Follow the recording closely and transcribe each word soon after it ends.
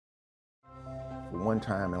For one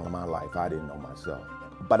time in my life, I didn't know myself.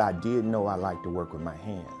 But I did know I liked to work with my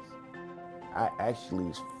hands. I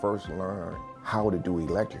actually first learned how to do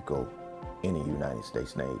electrical in the United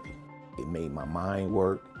States Navy. It made my mind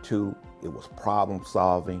work. 2, it was problem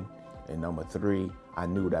solving. And number 3, I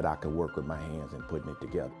knew that I could work with my hands and putting it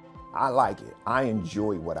together. I like it. I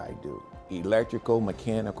enjoy what I do. Electrical,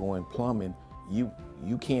 mechanical, and plumbing, you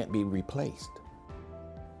can't be replaced.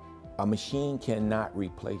 A machine cannot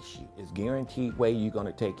replace you. It's guaranteed way you're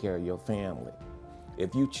gonna take care of your family.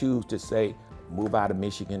 If you choose to say, move out of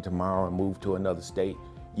Michigan tomorrow and move to another state,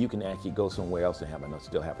 you can actually go somewhere else and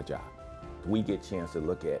still have a job. We get a chance to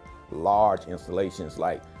look at large installations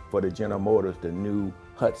like for the General Motors, the new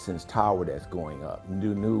Hudson's Tower that's going up,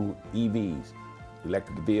 new EVs,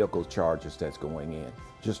 electric vehicle chargers that's going in.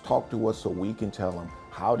 Just talk to us so we can tell them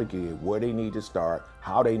how to get, where they need to start,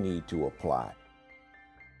 how they need to apply.